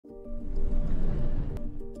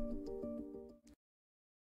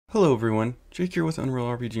Hello everyone, Jake here with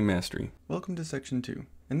UnrealRPGMastery. Welcome to section 2.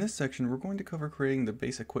 In this section, we're going to cover creating the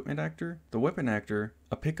base equipment actor, the weapon actor,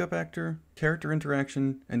 a pickup actor, character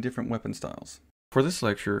interaction, and different weapon styles. For this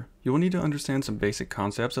lecture, you will need to understand some basic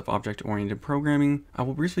concepts of object-oriented programming. I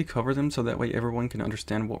will briefly cover them so that way everyone can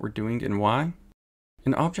understand what we're doing and why.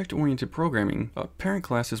 In object-oriented programming, a parent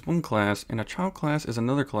class is one class and a child class is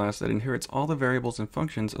another class that inherits all the variables and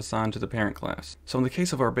functions assigned to the parent class. So in the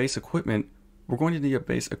case of our base equipment, we're going to need a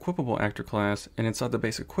base equipable actor class, and inside the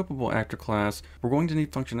base equipable actor class, we're going to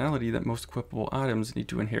need functionality that most equipable items need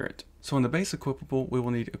to inherit. So in the base equipable, we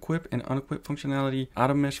will need equip and unequip functionality,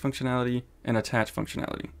 item mesh functionality, and attach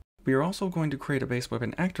functionality. We are also going to create a base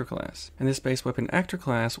weapon actor class, and this base weapon actor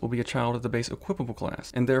class will be a child of the base equipable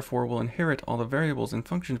class, and therefore will inherit all the variables and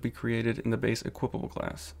functions we created in the base equipable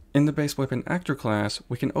class. In the base weapon actor class,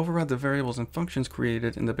 we can override the variables and functions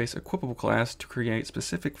created in the base equipable class to create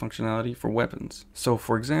specific functionality for weapons. So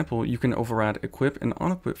for example, you can override equip and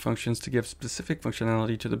unequip functions to give specific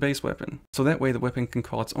functionality to the base weapon, so that way the weapon can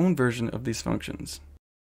call its own version of these functions.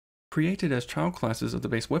 Created as child classes of the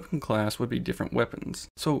base weapon class would be different weapons.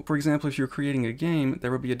 So, for example, if you're creating a game,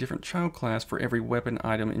 there would be a different child class for every weapon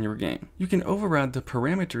item in your game. You can override the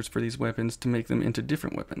parameters for these weapons to make them into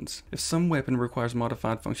different weapons. If some weapon requires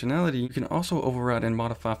modified functionality, you can also override and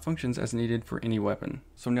modify functions as needed for any weapon.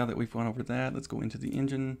 So now that we've gone over that, let's go into the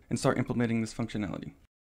engine and start implementing this functionality.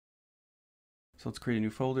 So let's create a new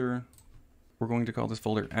folder. We're going to call this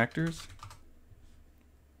folder Actors.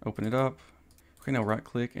 Open it up. Okay, now right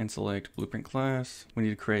click and select Blueprint Class. We need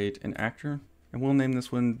to create an actor, and we'll name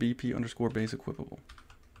this one BP_base equipable.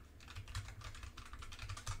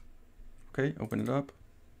 Okay, open it up.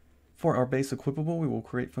 For our base equipable, we will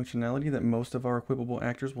create functionality that most of our equipable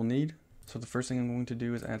actors will need. So the first thing I'm going to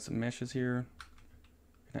do is add some meshes here.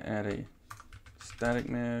 I'm going to add a static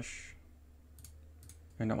mesh,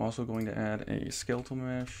 and I'm also going to add a skeletal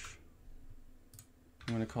mesh.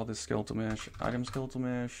 I'm going to call this skeletal mesh item skeletal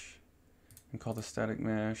mesh, and call the static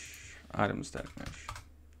mesh item static mesh.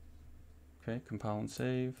 Okay, compile and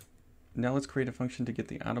save. Now let's create a function to get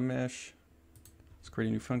the item mesh. Let's create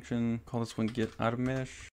a new function, call this one get item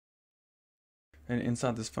mesh. And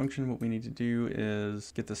inside this function, what we need to do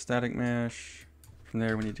is get the static mesh. From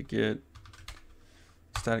there, we need to get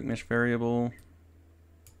static mesh variable,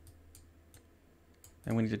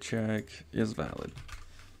 and we need to check is valid.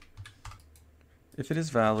 If it is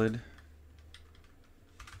valid,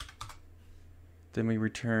 then we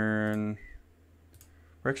return,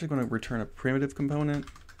 we're actually going to return a primitive component.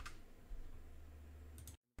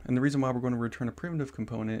 And the reason why we're going to return a primitive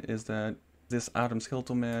component is that this item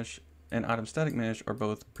skeletal mesh and item static mesh are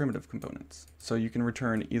both primitive components. So you can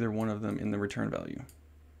return either one of them in the return value.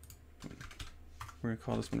 We're going to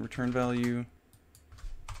call this one return value.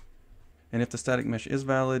 And if the static mesh is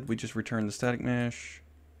valid, we just return the static mesh.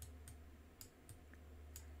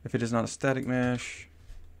 If it is not a static mesh,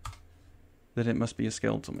 then it must be a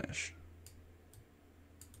skeletal mesh.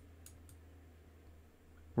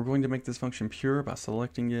 We're going to make this function pure by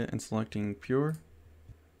selecting it and selecting pure.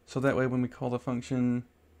 So that way when we call the function,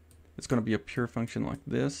 it's going to be a pure function like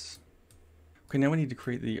this. Okay, now we need to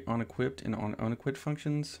create the unequipped and unequipped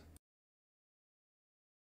functions.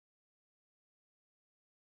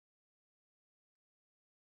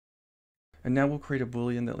 And now we'll create a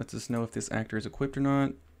boolean that lets us know if this actor is equipped or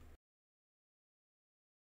not.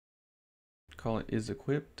 Call it is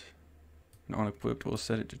equipped, and on equipped we'll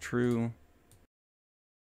set it to true,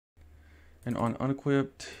 and on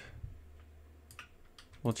unequipped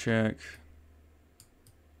we'll check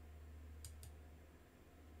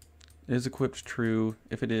is equipped true.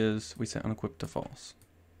 If it is, we set unequipped to false.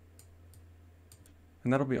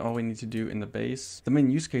 And that'll be all we need to do in the base. The main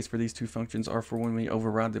use case for these two functions are for when we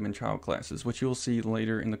override them in child classes, which you'll see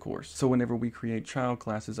later in the course. So whenever we create child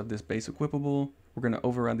classes of this base equipable, we're going to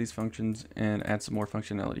override these functions and add some more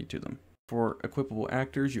functionality to them. For equipable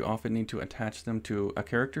actors, you often need to attach them to a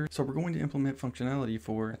character. So we're going to implement functionality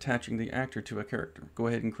for attaching the actor to a character. Go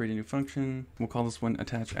ahead and create a new function. We'll call this one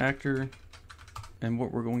attach actor. And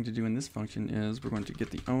what we're going to do in this function is we're going to get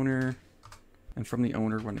the owner, and from the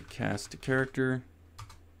owner, we're going to cast a character.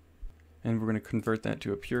 And we're going to convert that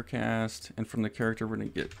to a pure cast. And from the character, we're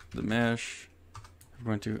going to get the mesh. We're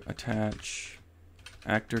going to attach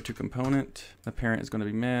actor to component. The parent is going to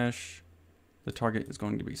be mesh. The target is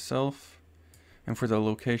going to be self. And for the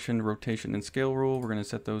location, rotation, and scale rule, we're going to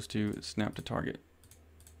set those to snap to target.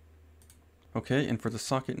 Okay, and for the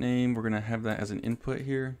socket name, we're going to have that as an input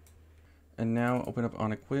here. And now open up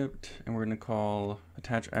unequipped, and we're going to call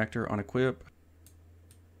attach actor unequip.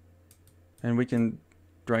 And we can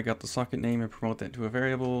drag out the socket name and promote that to a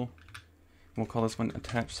variable. We'll call this one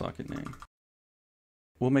attach socket name.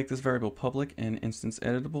 We'll make this variable public and instance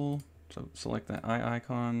editable. So select that eye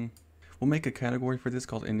icon. We'll make a category for this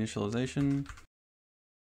called initialization.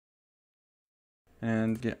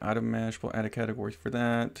 And get item mesh, we'll add a category for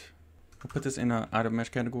that. We'll put this in an item mesh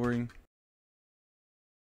category.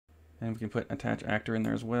 And we can put attach actor in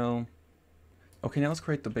there as well. Okay, now let's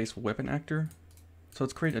create the base weapon actor. So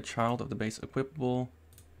let's create a child of the base equipable.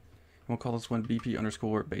 And we'll call this one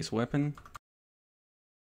BP_base weapon.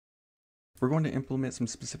 We're going to implement some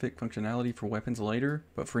specific functionality for weapons later,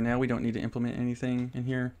 but for now we don't need to implement anything in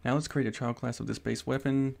here. Now let's create a child class of this base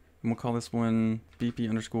weapon, and we'll call this one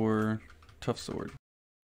BP_tough sword.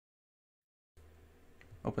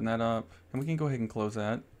 Open that up, and we can go ahead and close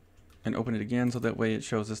that, and open it again so that way it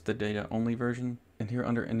shows us the data only version. And here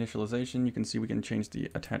under initialization, you can see we can change the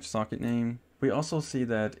attach socket name. We also see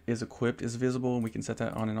that isEquipped is visible, and we can set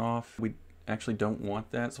that on and off. We actually don't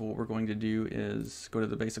want that, so what we're going to do is go to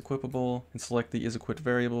the base equipable and select the isEquipped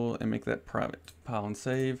variable and make that private. Compile and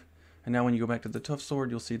save. And now when you go back to the tough sword,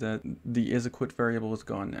 you'll see that the isEquipped variable is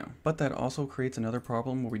gone now. But that also creates another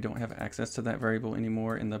problem where we don't have access to that variable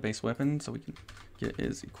anymore in the base weapon. So we can get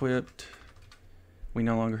isEquipped. We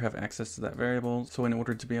no longer have access to that variable. So in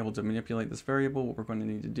order to be able to manipulate this variable, what we're going to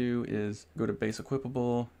need to do is go to base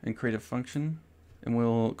equipable and create a function. And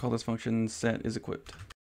we'll call this function set isEquipped.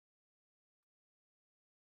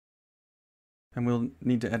 And we'll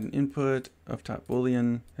need to add an input of type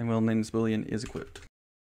boolean, and we'll name this boolean isEquipped.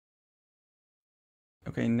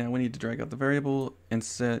 Okay, now we need to drag out the variable and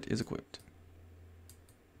set isEquipped.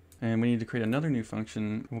 And we need to create another new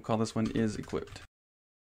function. We'll call this one isEquipped.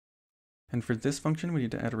 And for this function, we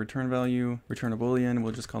need to add a return value, return a boolean.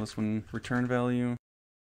 We'll just call this one return value,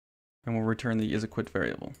 and we'll return the isEquipped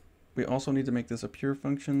variable. We also need to make this a pure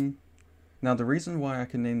function. Now the reason why I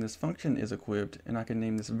can name this function isEquipped and I can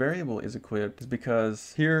name this variable isEquipped is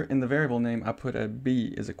because here in the variable name I put a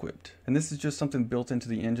b isEquipped. And this is just something built into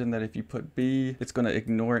the engine that if you put b, it's going to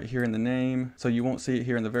ignore it here in the name. So you won't see it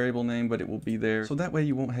here in the variable name, but it will be there. So that way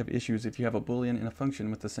you won't have issues if you have a boolean and a function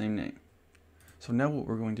with the same name. So now what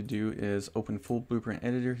we're going to do is open full blueprint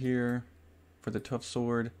editor here for the tough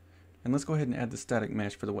sword. And let's go ahead and add the static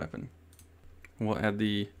mesh for the weapon. We'll add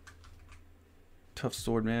the tough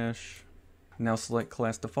sword mesh. Now select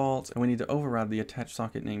class defaults, and we need to override the attach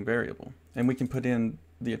socket name variable. And we can put in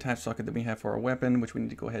the attach socket that we have for our weapon, which we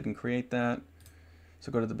need to go ahead and create that.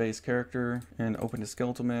 So go to the base character and open a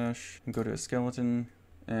skeletal mesh and go to a skeleton.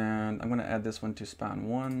 And I'm going to add this one to spawn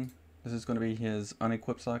 1. This is going to be his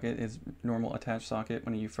unequipped socket, his normal attach socket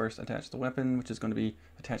when you first attach the weapon, which is going to be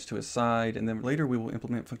attached to his side. And then later we will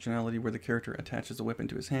implement functionality where the character attaches the weapon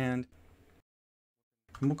to his hand.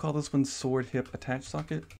 And we'll call this one sword hip attach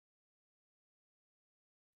socket.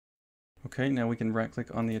 Okay, now we can right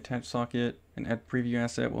click on the attach socket and add preview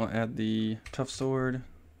asset. We'll add the tough sword.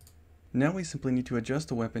 Now we simply need to adjust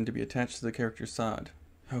the weapon to be attached to the character's side.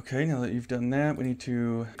 Okay, now that you've done that, we need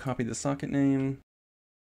to copy the socket name.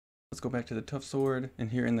 Let's go back to the tough sword,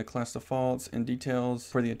 and here in the class defaults and details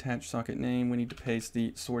for the attached socket name, we need to paste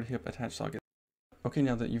the sword hip attached socket. Okay,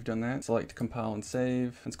 now that you've done that, select compile and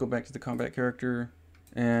save. Let's go back to the combat character,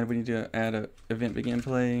 and we need to add a event begin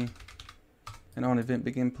play. And on event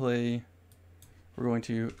begin play, we're going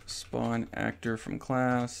to spawn actor from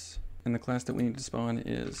class, and the class that we need to spawn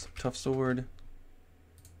is tough sword.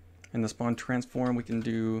 In the spawn transform, we can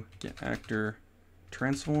do get actor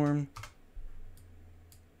transform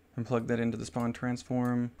and plug that into the spawn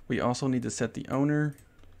transform. We also need to set the owner,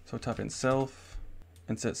 so type in self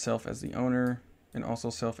and set self as the owner and also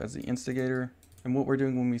self as the instigator. And what we're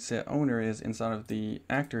doing when we set owner is inside of the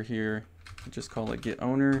actor here, just call it get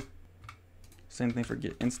owner. Same thing for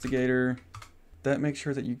get instigator. That makes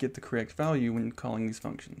sure that you get the correct value when calling these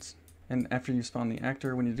functions. And after you spawn the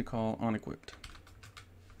actor, we need to call unequipped.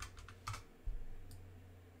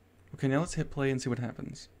 Okay, now let's hit play and see what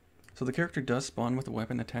happens. So the character does spawn with a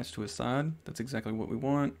weapon attached to his side. That's exactly what we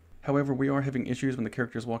want. However, we are having issues when the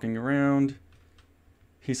character is walking around.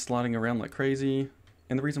 He's sliding around like crazy.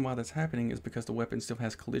 And the reason why that's happening is because the weapon still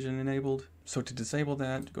has collision enabled. So to disable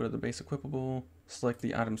that, go to the base equipable, select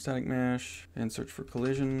the item static mesh, and search for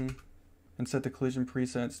collision, and set the collision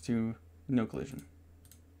presets to no collision.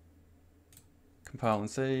 Compile and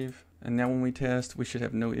save. And now when we test, we should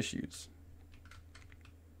have no issues.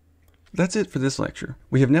 That's it for this lecture.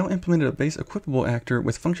 We have now implemented a base equipable actor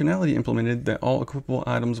with functionality implemented that all equipable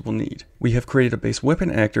items will need. We have created a base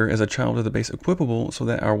weapon actor as a child of the base equipable so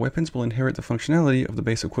that our weapons will inherit the functionality of the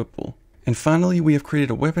base equipable. And finally, we have created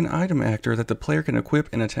a weapon item actor that the player can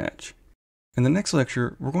equip and attach. In the next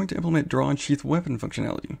lecture, we're going to implement draw and sheath weapon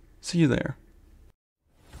functionality. See you there.